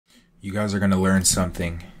You guys are going to learn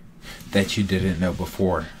something that you didn't know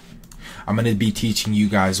before. I'm going to be teaching you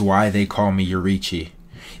guys why they call me Yoriichi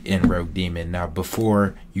in Rogue Demon. Now,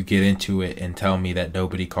 before you get into it and tell me that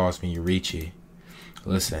nobody calls me Yoriichi,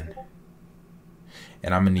 listen.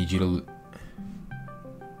 And I'm going to need you to...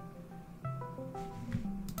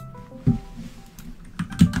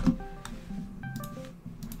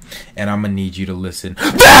 And I'm going to need you to listen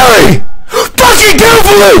very fucking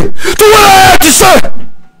carefully to what I have to say.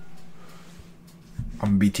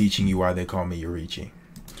 I'm going to be teaching you why they call me Yoriichi.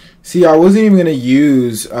 See, I wasn't even going to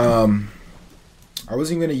use... what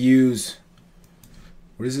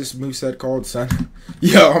is this moveset called? Sun?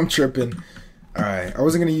 Yo, I'm tripping. Alright, I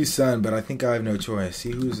wasn't going to use Sun, but I think I have no choice.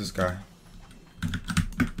 See, who is this guy?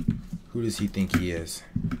 Who does he think he is?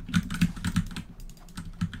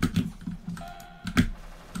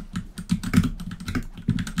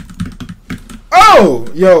 Oh!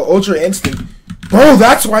 Yo, Ultra Instinct. Bro,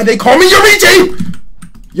 that's why they call me Yoriichi!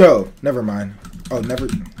 Yo, never mind. Oh, never...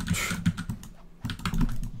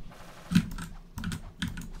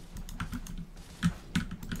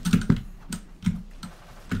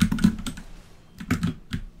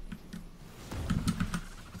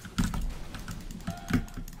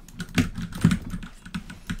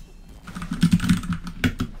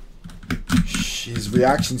 His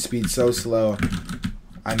reaction speed's so slow.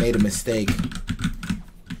 I made a mistake.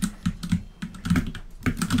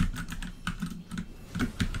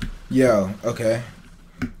 Yo, okay.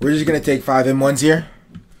 We're just gonna take 5 M1s here.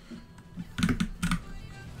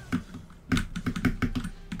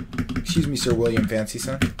 Excuse me, Sir William Fancy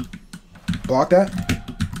Son. Block that.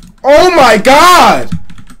 Oh my god!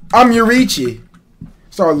 I'm Yoriichi.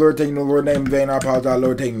 Sorry, Lord, taking the Lord name in vain. I apologize,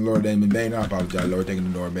 Lord, taking the Lord name in vain. I apologize, Lord, taking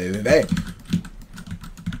the Lord name in vain.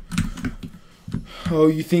 Oh,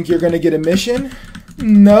 you think you're gonna get a mission?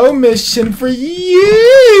 No mission for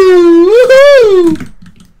you! Woohoo!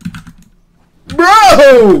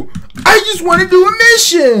 Bro! I just want to do a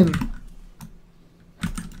mission!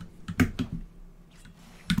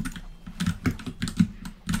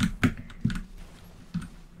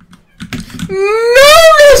 No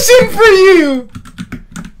mission for you!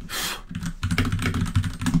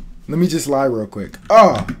 Let me just lie real quick.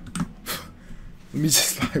 Oh! Let me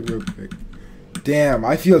just lie real quick. Damn,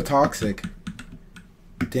 I feel toxic.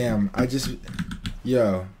 Damn, I just...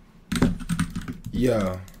 Yo.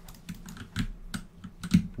 Yo.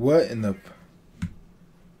 What in the...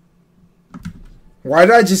 Why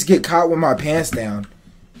did I just get caught with my pants down?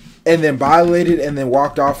 And then violated and then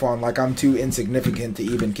walked off on like I'm too insignificant to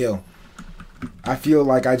even kill? I feel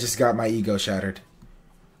like I just got my ego shattered.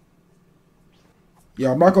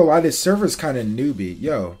 Yo, I'm not gonna lie, this server's kind of newbie.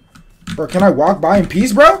 Yo. Bro, can I walk by in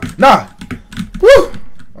peace, bro? Nah. Woo!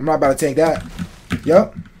 I'm not about to take that.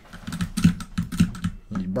 Yup.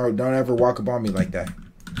 Bro, don't ever walk up on me like that.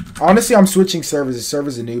 Honestly, I'm switching servers. This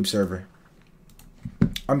server's a noob server.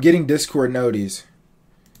 I'm getting Discord noties.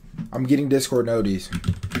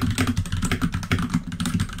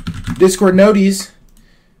 Discord noties.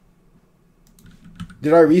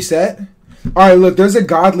 Did I reset? Alright, look, there's a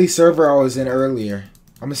godly server I was in earlier.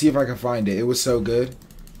 I'm gonna see if I can find it. It was so good.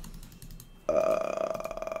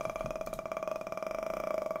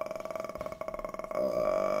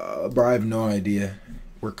 Bro, I have no idea.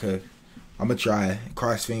 We're cooked. I'm gonna try.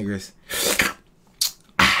 Cross fingers.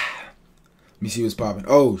 Let me see what's popping.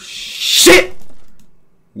 Oh, shit!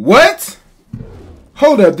 What?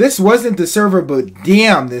 Hold up. This wasn't the server, but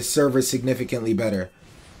damn, this server's significantly better.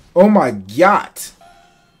 Oh my god.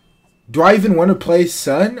 Do I even want to play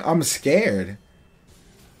Sun? I'm scared.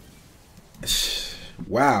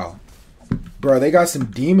 Wow. Bro, they got some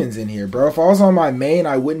demons in here, bro. If I was on my main,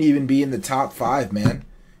 I wouldn't even be in the top 5, man.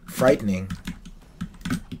 Frightening.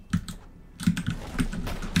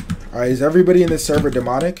 Alright, is everybody in this server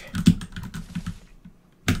demonic?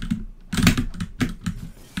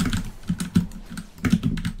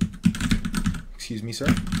 Excuse me,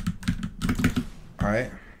 sir.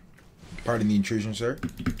 Alright. Pardon the intrusion, sir.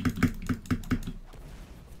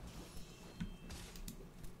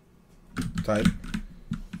 Type.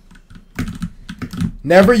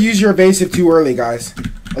 Never use your evasive too early, guys.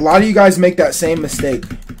 A lot of you guys make that same mistake.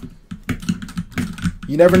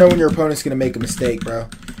 You never know when your opponent's going to make a mistake, bro.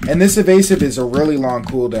 And this evasive is a really long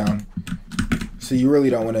cooldown. So you really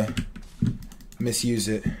don't want to misuse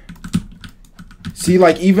it. See,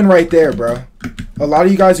 like, even right there, bro. A lot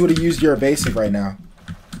of you guys would have used your evasive right now.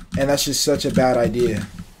 And that's just such a bad idea.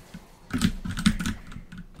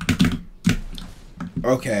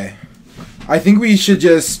 Okay. I think we should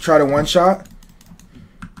just try to one-shot.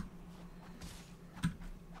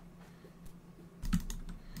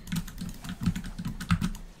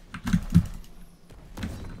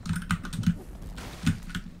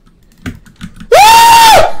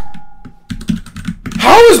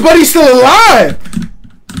 his buddy's still alive?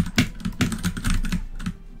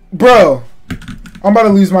 Bro, I'm about to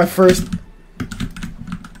lose my first.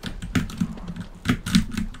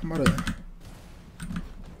 I'm about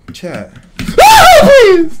to chat.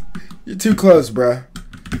 Please! You're too close, bro.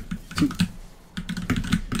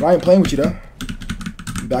 I ain't playing with you though.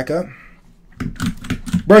 Back up.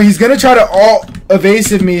 Bro, he's gonna try to all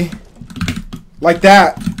evasive me like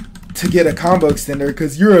that to get a combo extender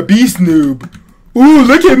because you're a beast noob. Ooh,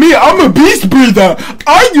 look at me. I'm a beast breather.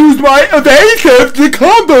 I used my evasive to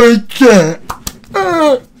combo extend.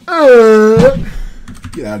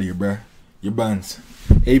 Get out of here, bro. Your buns.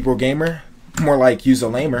 April Gamer. More like use a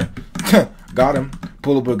lamer. Got him.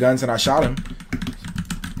 Pull up with guns and I shot him.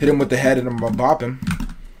 Hit him with the head and I'm gonna bop him.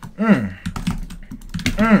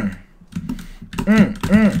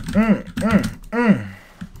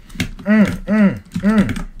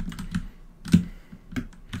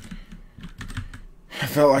 I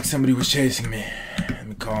felt like somebody was chasing me. Let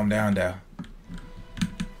me calm down, though.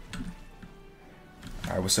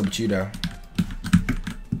 Alright, what's up with you, though?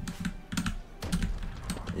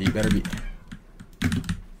 You better be...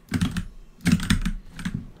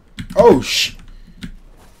 Oh,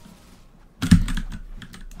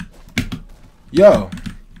 Yo.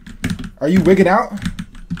 Are you wigging out?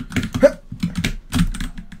 I'm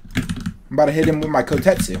about to hit him with my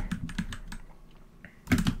Kotetsu.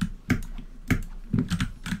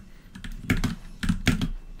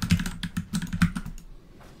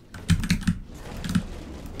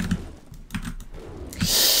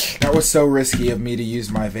 That was so risky of me to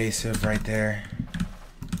use my evasive right there.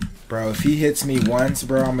 Bro, if he hits me once,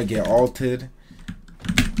 bro, I'm gonna get ulted.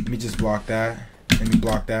 Let me just block that. Let me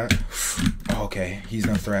block that. Oh, okay, he's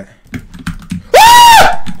no threat.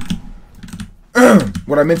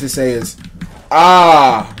 What I meant to say is,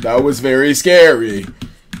 that was very scary.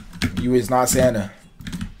 You is not Santa.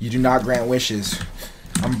 You do not grant wishes.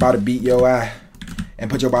 I'm about to beat your ass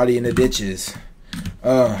and put your body in the ditches.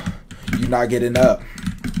 You not getting up.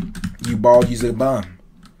 You bald, you's a bum.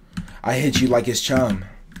 I hit you like it's chum.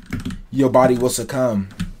 Your body will succumb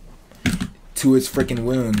to its freaking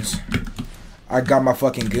wounds. I got my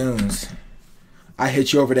fucking goons. I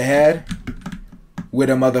hit you over the head with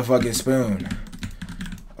a motherfucking spoon.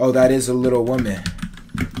 Oh, that is a little woman,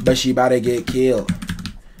 but she about to get killed.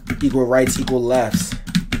 Equal rights, equal lefts.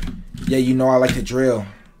 Yeah, you know I like to drill.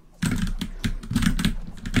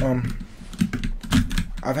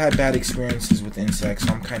 I've had bad experiences with insects,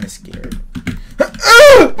 so I'm kind of scared.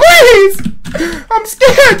 Please! I'm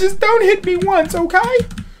scared. Just don't hit me once, okay?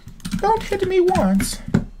 Don't hit me once.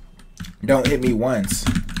 Don't hit me once.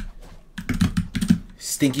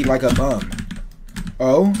 Stinky like a bum.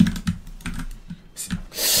 Oh?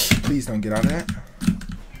 Please don't get out of that.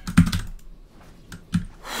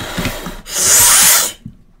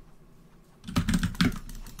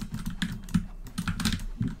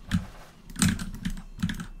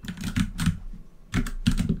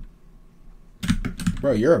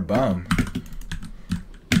 Bro, you're a bum.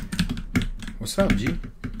 What's up, G?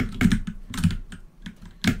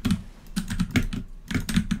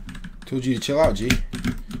 Told you to chill out, G.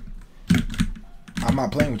 I'm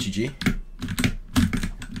not playing with you, G.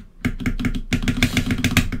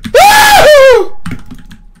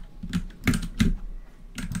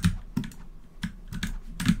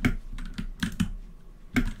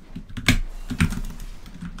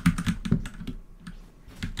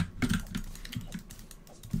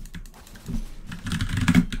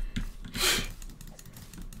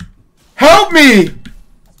 Help me!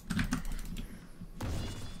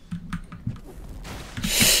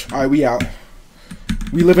 Alright, we out.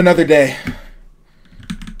 We live another day.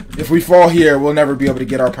 If we fall here, we'll never be able to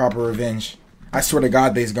get our proper revenge. I swear to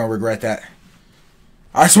God, they's gonna regret that.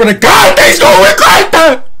 I swear to God, they's gonna regret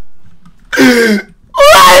that!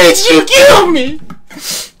 Why did you kill me?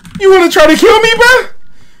 You wanna try to kill me, bro?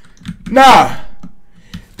 Nah.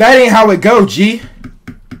 That ain't how it go, G.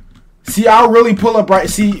 See, I'll really pull up right.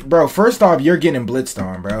 See, bro, first off, you're getting blitzed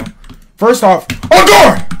on, bro. First off, on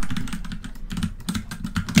guard!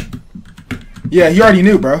 Yeah, you already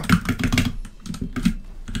knew, bro.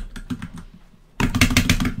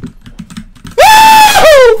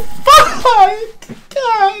 Woo! Fuck!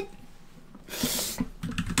 God!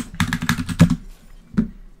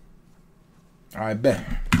 Alright, bet.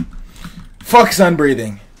 Fuck sun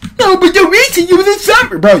breathing. No, but Yorichi, you was in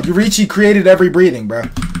summer! Bro, Yorichi created every breathing, bro.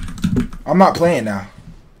 I'm not playing now.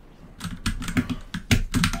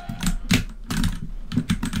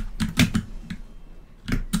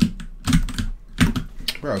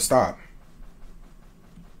 Bro, stop.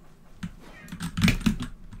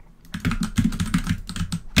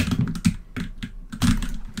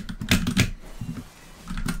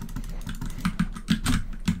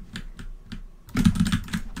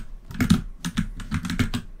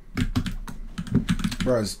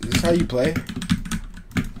 Bro, is this how you play?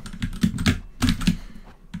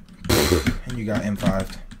 And you got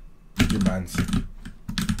M5'd. Your buns.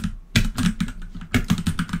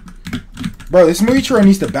 Bro, this Muichiro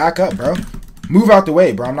needs to back up, bro. Move out the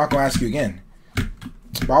way, bro. I'm not gonna ask you again.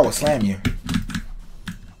 Bro, I will slam you.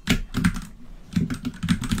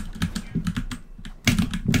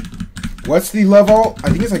 What's the level? I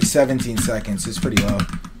think it's like 17 seconds. It's pretty low.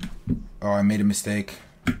 Oh, I made a mistake.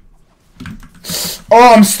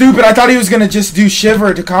 Oh, I'm stupid. I thought he was gonna just do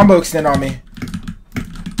Shiver to combo extend on me.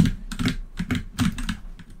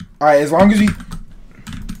 Alright, as long as we...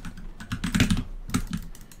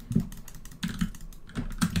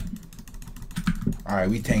 Alright,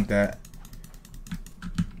 we tanked that.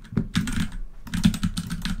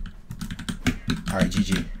 Alright,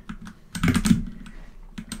 GG.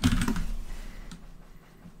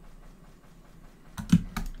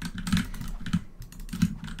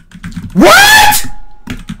 What?!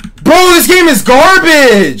 Bro, this game is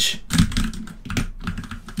garbage!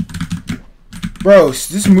 Bro,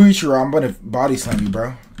 this Muichiro, I'm gonna body slam you,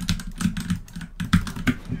 bro.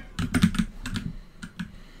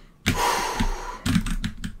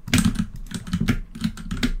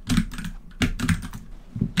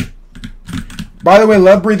 By the way,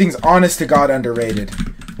 Love Breathing's honest to God underrated.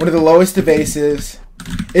 One of the lowest evasives.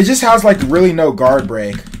 It just has like really no guard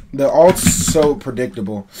break. The ult's so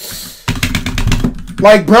predictable.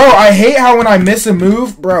 Like, bro, I hate how when I miss a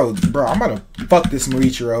move, bro, I'm gonna fuck this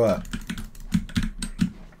Muichiro up.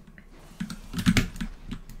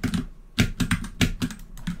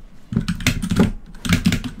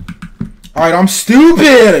 Alright, I'm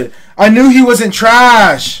stupid! I knew he wasn't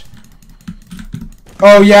trash!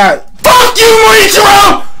 Oh, yeah. Fuck you,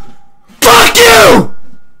 Muichiro! Fuck you!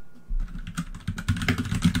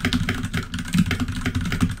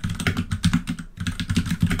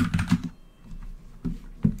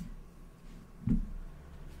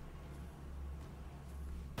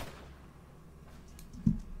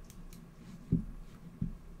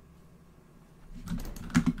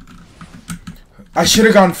 I should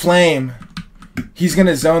have gone Flame. He's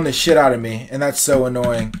gonna zone the shit out of me, and that's so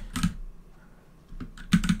annoying.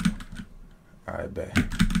 I bet.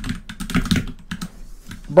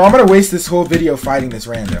 Bro, I'm gonna waste this whole video fighting this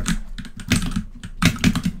random.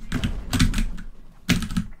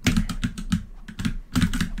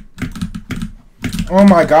 Oh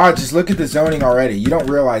my god, just look at the zoning already. You don't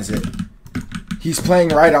realize it. He's playing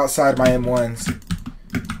right outside my M1s.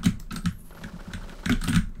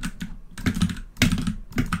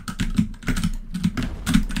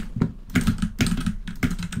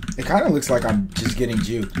 It kind of looks like I'm just getting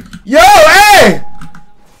juked. Yo, hey!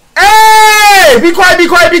 Hey! Be quiet, be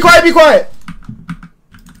quiet, be quiet, be quiet!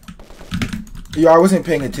 Yo, I wasn't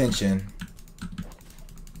paying attention.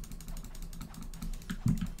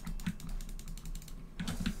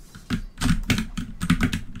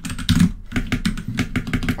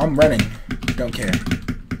 I'm running. Don't care.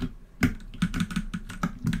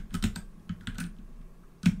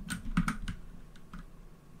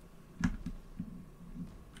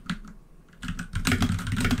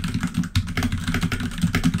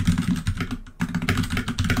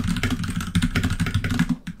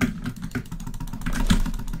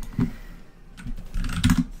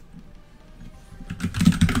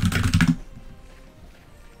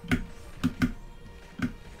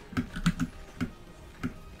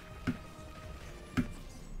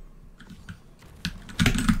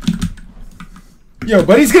 Yo,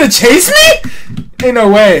 buddy's gonna chase me? Ain't no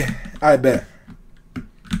way. I bet.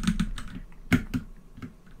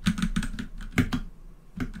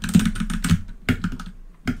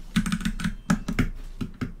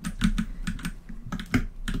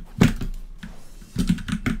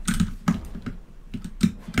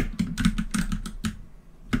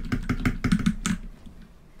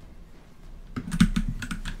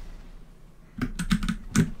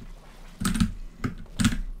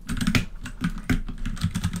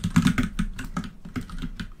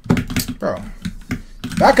 Bro,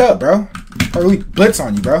 back up, bro. Or we blitz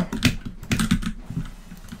on you, bro.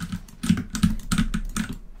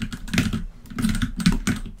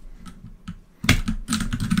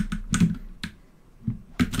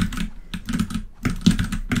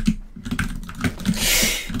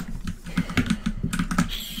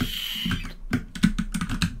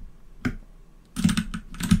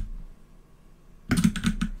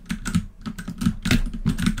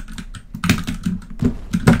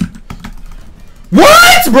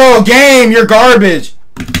 What? Bro, game, you're garbage.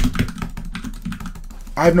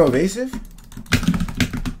 I have no evasive?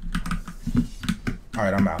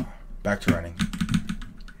 Alright, I'm out. Back to running.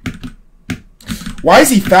 Why is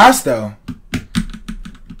he fast, though?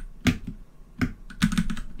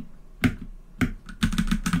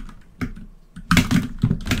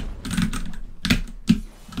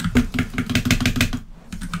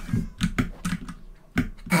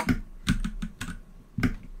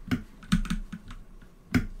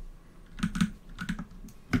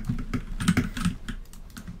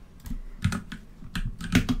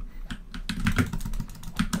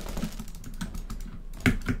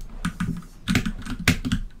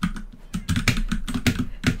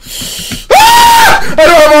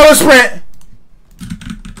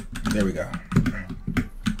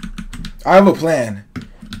 I have a plan.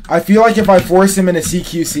 I feel like if I force him into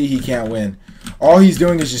CQC, he can't win. All he's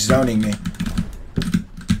doing is just zoning me.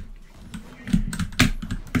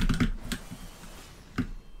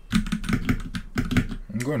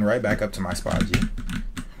 I'm going right back up to my spot, G.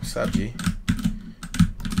 What's up, G?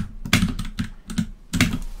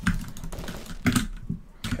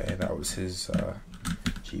 Okay, that was his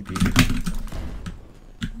GP.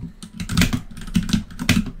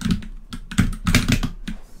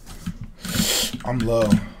 I'm low.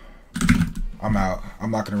 I'm out.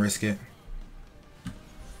 I'm not gonna risk it.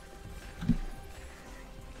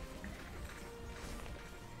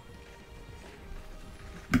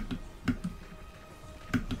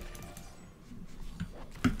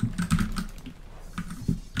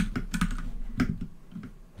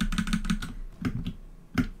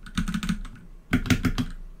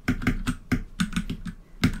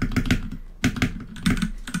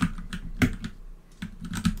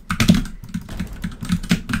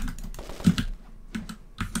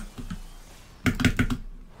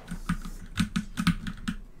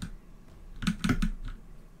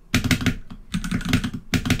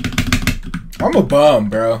 I'm a bum,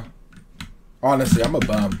 bro. Honestly, I'm a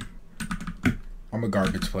bum. I'm a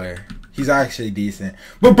garbage player. He's actually decent.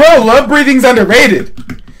 But bro, love breathing's underrated.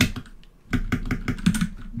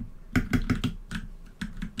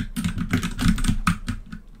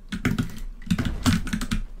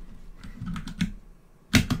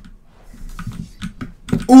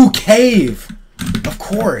 Ooh, cave. Of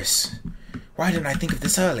course. Why didn't I think of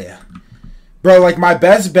this earlier? Bro, like my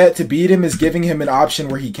best bet to beat him is giving him an option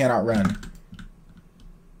where he cannot run.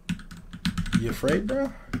 You afraid,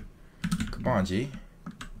 bro? Come on, G.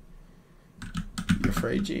 You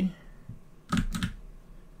afraid, G?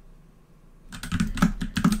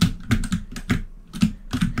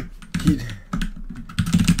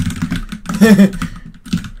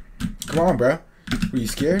 Come on, bro. Were you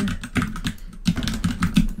scared?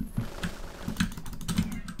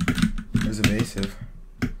 It was evasive.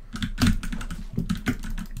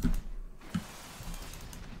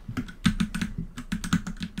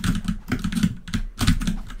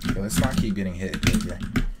 Let's not keep getting hit, okay?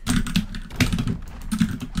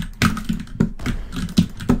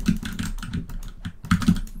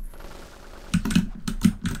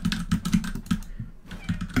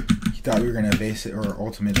 He thought we were gonna evase it or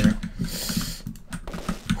ultimate there.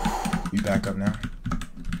 We back up now.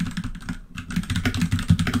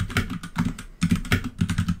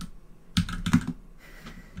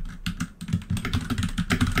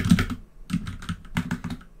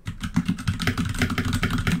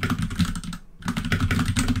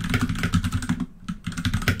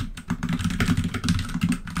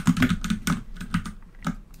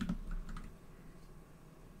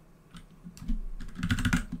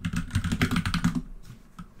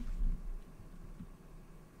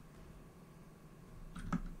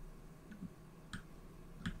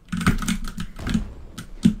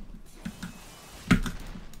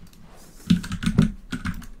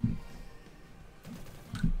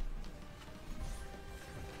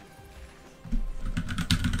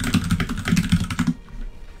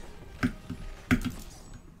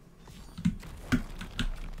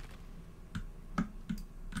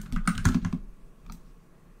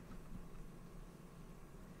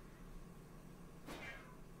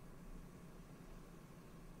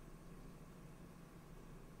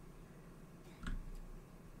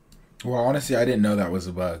 Well, honestly, I didn't know that was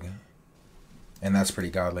a bug. And that's pretty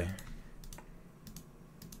godly.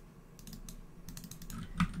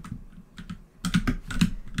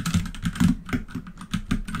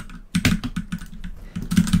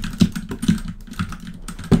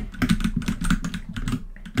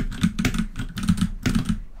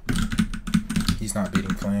 He's not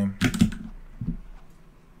beating Flame.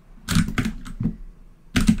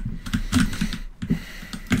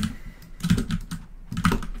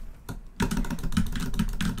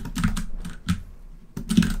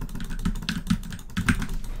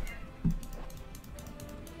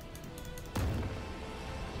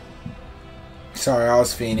 Sorry, I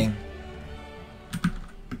was fiending.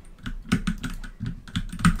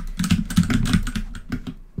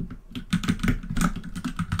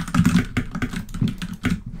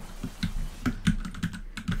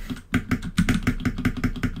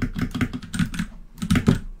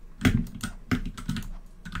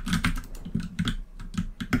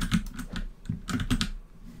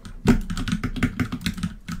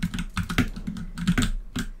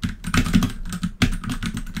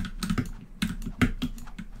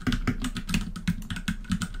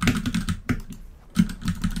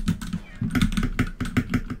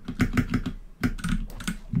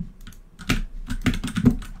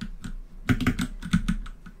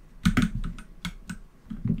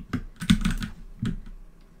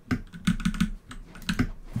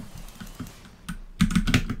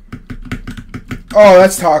 Oh,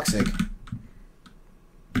 that's toxic.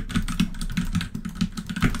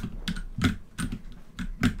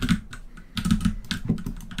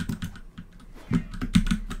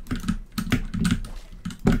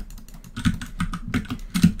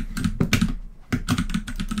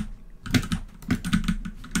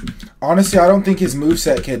 Honestly, I don't think his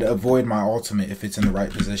moveset could avoid my ultimate if it's in the right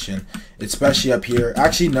position. Especially up here.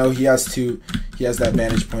 Actually, no, he has that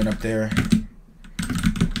vantage point up there.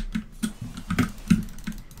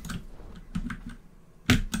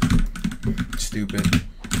 Stupid.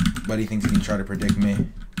 But he thinks he can try to predict me.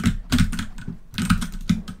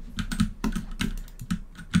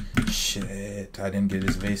 Shit, I didn't get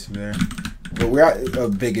his vase there. But we're at a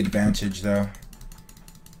big advantage, though.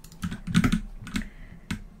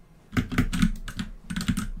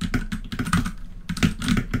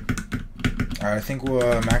 Alright, I think we'll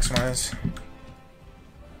maximize.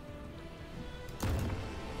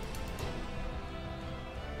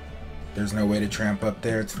 There's no way to tramp up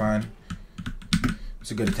there, it's fine.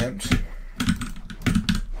 It's a good attempt.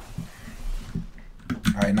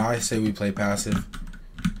 Alright, now I say we play passive.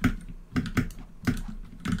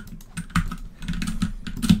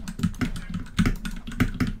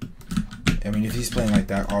 I mean, if he's playing like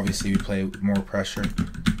that, obviously we play more pressure.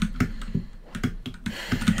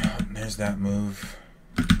 There's that move.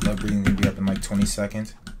 Love breathing can be up in like 20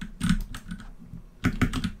 seconds.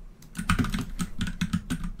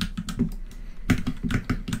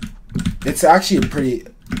 It's actually a pretty...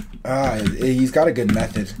 he's got a good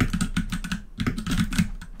method.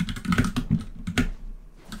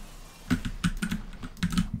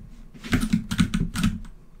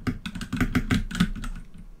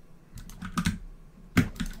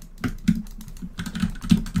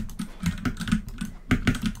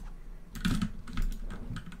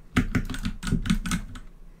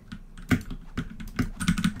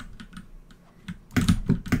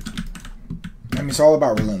 I mean, it's all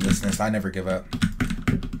about relentlessness. I never give up.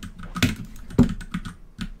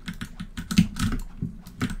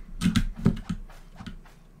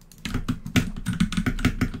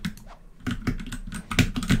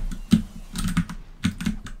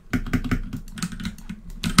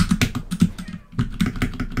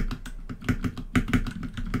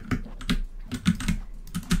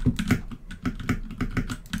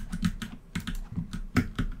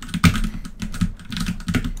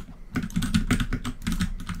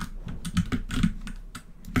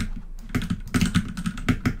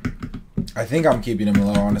 I think I'm keeping him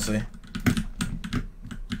low, honestly.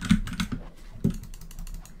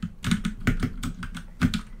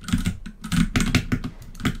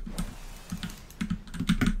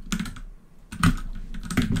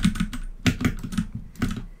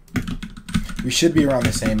 We should be around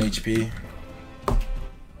the same HP.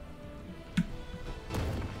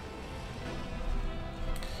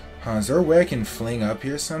 Huh, is there a way I can fling up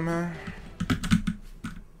here somehow?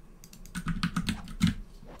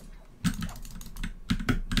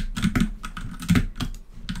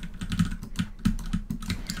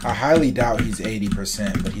 I highly doubt he's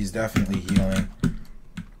 80%, but he's definitely healing.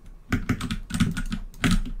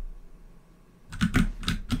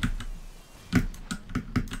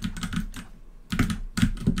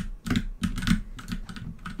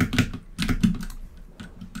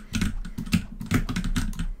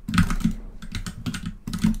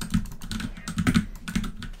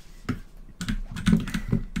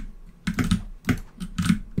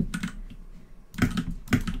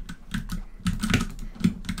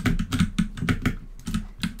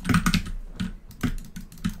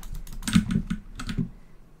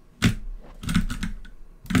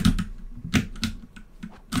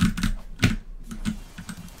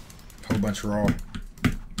 Bunch raw.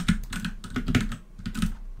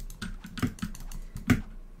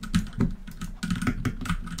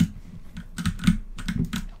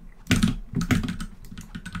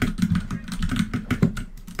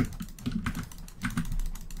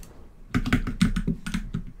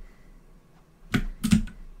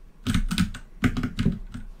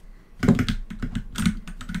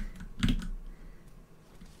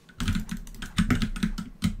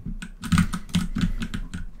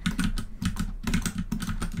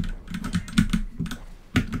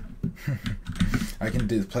 I can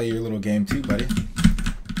play your little game too, buddy.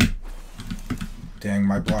 Dang,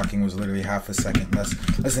 my blocking was literally half a second,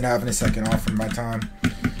 less than half a second off from my time.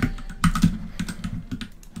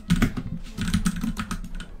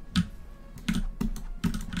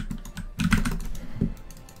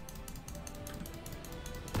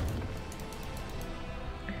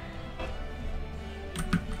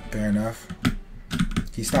 Fair enough.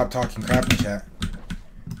 He stopped talking crap in chat.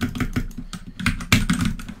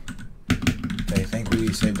 Okay,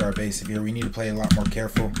 we saved our base here. We need to play a lot more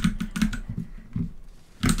careful.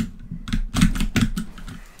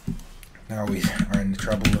 Now we are in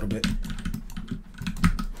trouble a little bit.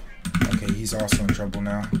 Okay, he's also in trouble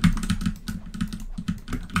now.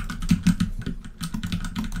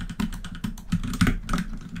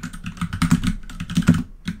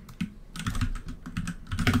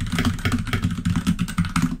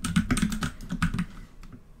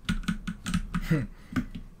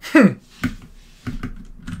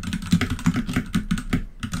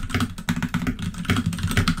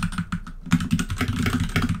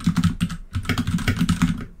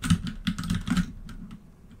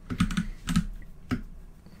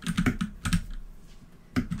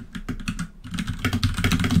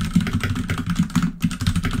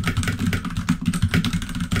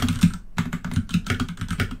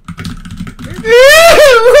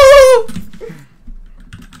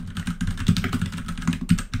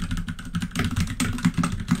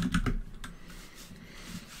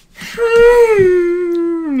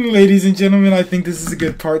 Ladies and gentlemen, I think this is a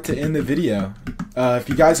good part to end the video. If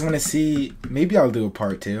you guys want to see, maybe I'll do a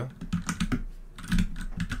part 2.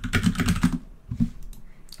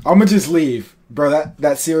 I'm gonna just leave. Bro,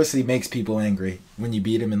 that seriously makes people angry. When you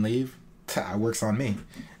beat them and leave, it works on me.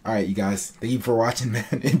 Alright, you guys. Thank you for watching,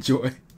 man. Enjoy.